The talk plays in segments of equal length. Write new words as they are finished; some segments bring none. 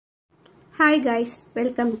Hi guys,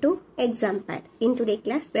 welcome to ExamPad. In today's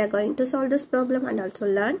class, we are going to solve this problem and also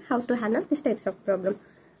learn how to handle these types of problem.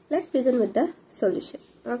 Let's begin with the solution.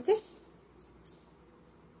 Okay.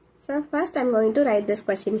 So first I am going to write this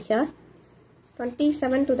question here.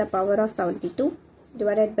 27 to the power of 72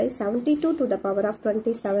 divided by 72 to the power of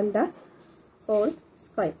 27 the whole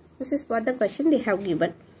square. This is what the question they have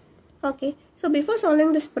given. Okay. So before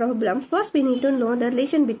solving this problem, first we need to know the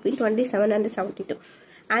relation between 27 and 72.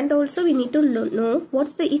 And also we need to know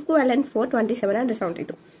what's the equivalent for 27 and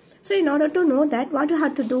 72. So in order to know that, what you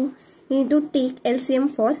have to do, you need to take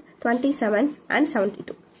LCM for 27 and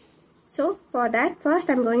 72. So for that, first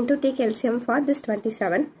I am going to take LCM for this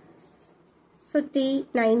 27. So 3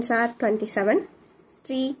 9s are 27,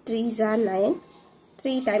 3 3s are 9,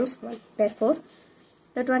 3 times 1. Therefore,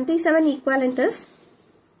 the 27 equivalent is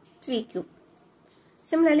 3 cube.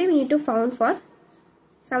 Similarly, we need to find for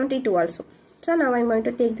 72 also. So now I am going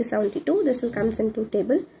to take the 72. This will comes into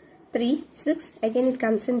table. 3, 6. Again it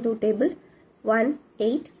comes into table. 1,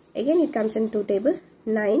 8. Again it comes into table.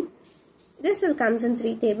 9. This will comes in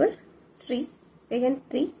 3 table. 3. Again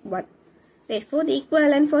 3, 1. Therefore the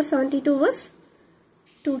equivalent for 72 was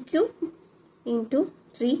 2 cube into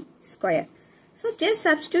 3 square. So just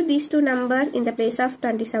substitute these two numbers in the place of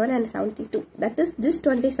 27 and 72. That is this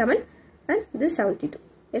 27 and this 72.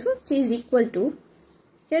 Therefore which is equal to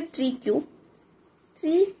here 3 cube.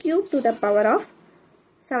 3 cube to the power of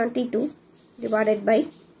 72 divided by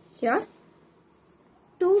here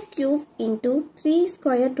 2 cube into 3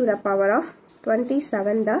 square to the power of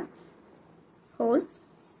 27 the whole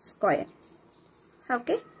square.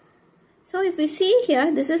 Okay. So if we see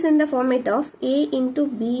here, this is in the format of a into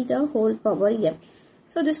b the whole power m.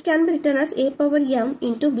 So this can be written as a power m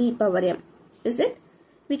into b power m. Is it?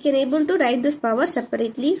 We can able to write this power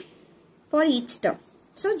separately for each term.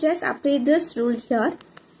 So just apply this rule here.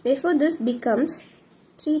 Therefore this becomes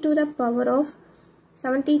 3 to the power of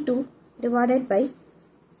 72 divided by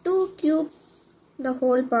 2 cube the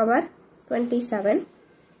whole power 27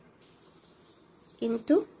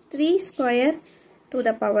 into 3 square to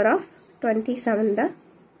the power of 27 the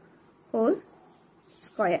whole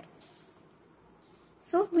square.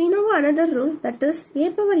 So we know another rule, that is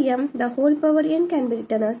a power m the whole power n can be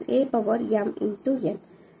written as a power m into n.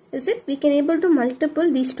 Is it? We can able to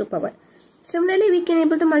multiple these two power. Similarly, we can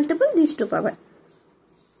able to multiple these two power.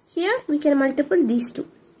 Here we can multiple these two.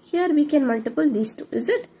 Here we can multiple these two. Is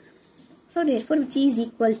it? So therefore, which is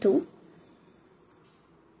equal to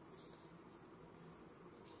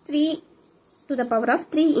 3 to the power of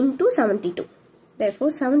 3 into 72.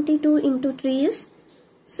 Therefore, 72 into 3 is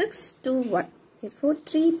 621. Therefore,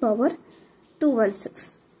 3 power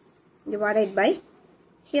 216 divided by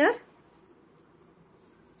here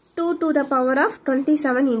 2 to the power of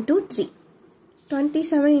 27 into 3.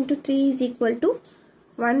 27 into 3 is equal to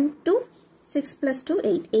 1 to 6 plus 2,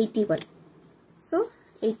 8, 81. So,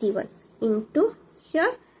 81 into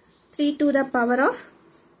here 3 to the power of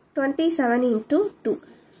 27 into 2.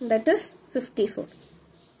 That is 54.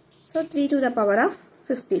 So, 3 to the power of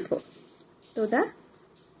 54 to the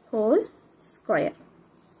whole square.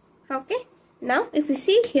 Okay. Now, if you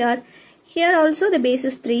see here, here also the base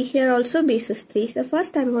is 3, here also base is 3. So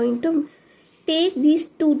first I am going to take these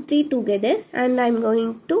 2, 3 together and I am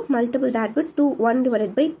going to multiply that with 2, 1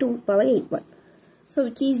 divided by 2 power 8, 1. So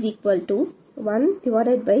which is equal to 1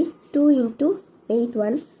 divided by 2 into 8,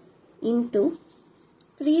 1 into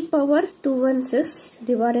 3 power 216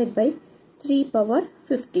 divided by 3 power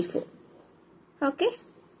 54. Okay.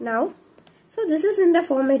 Now, so this is in the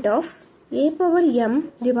format of a power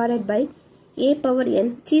m divided by a power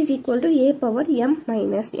n, which is equal to a power m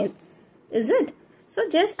minus n. Is it? So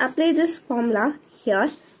just apply this formula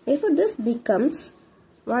here. Therefore this becomes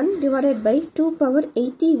 1 divided by 2 power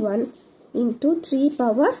 81 into 3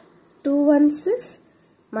 power 216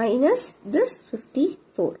 minus this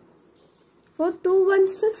 54. For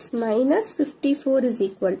 216 minus 54 is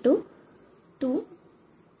equal to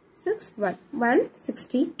 261,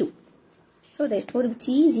 162. So therefore which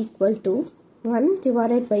is equal to 1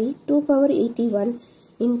 divided by 2 power 81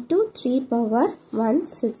 into 3 power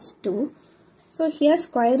 162. So here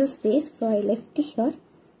square is there. So I left it here.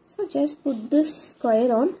 So just put this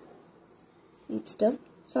square on each term.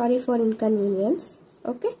 Sorry for inconvenience.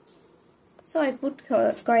 Okay. So I put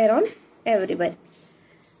square on everywhere.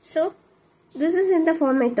 So this is in the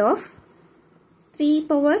format of 3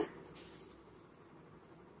 power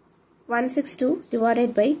 162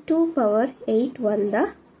 divided by 2 power 81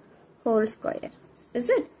 the whole square. Is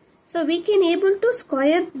it? So we can able to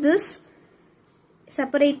square this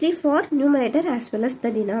separately for numerator as well as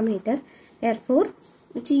the denominator. Therefore,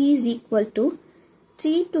 which is equal to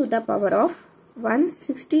 3 to the power of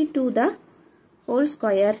 160 to the whole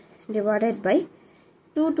square divided by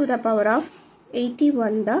 2 to the power of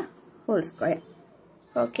 81 the whole square.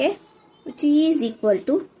 Okay, which is equal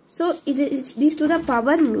to, so these to the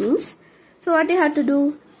power means, so what you have to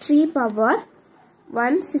do, 3 power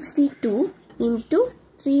 162 into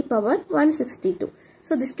 3 power 162.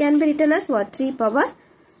 So this can be written as what? 3 power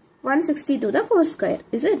 160 to the whole square,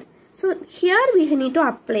 is it? So here we need to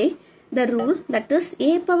apply the rule, that is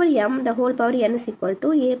a power m the whole power n is equal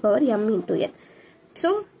to a power m into n.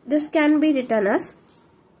 So this can be written as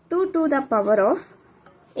 2 to the power of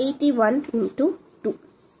 81 into 2.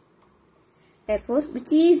 Therefore,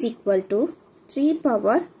 which is equal to 3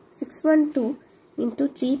 power 612 into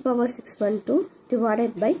 3 power 612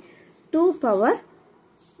 divided by 2 power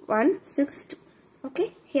 162.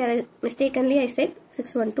 Okay, here mistakenly I said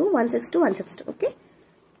 612, 162, 162. Okay.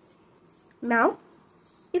 Now,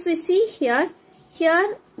 if we see here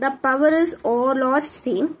the power is all are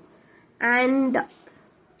same and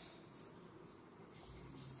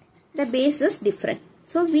the base is different.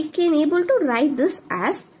 So we can able to write this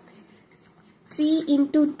as 3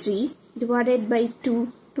 into 3 divided by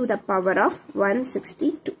 2 to the power of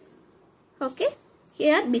 162. Okay,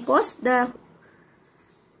 here because the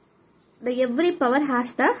every power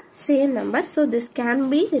has the same number, so this can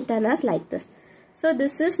be written as like this. So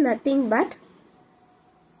this is nothing but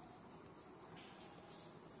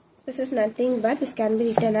this can be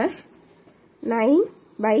written as 9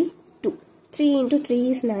 by 2. 3 into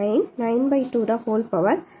 3 is 9. 9 by 2 the whole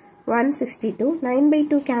power 162. 9 by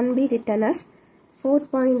 2 can be written as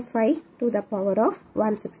 4.5 to the power of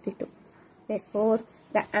 162. Therefore,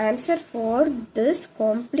 the answer for this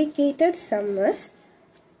complicated sum is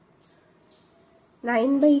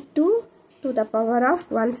 9 by 2 to the power of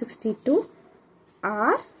 162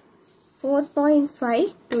 or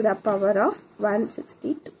 4.5 to the power of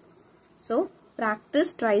 162. So,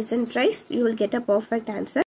 practice twice and thrice, you will get a perfect answer.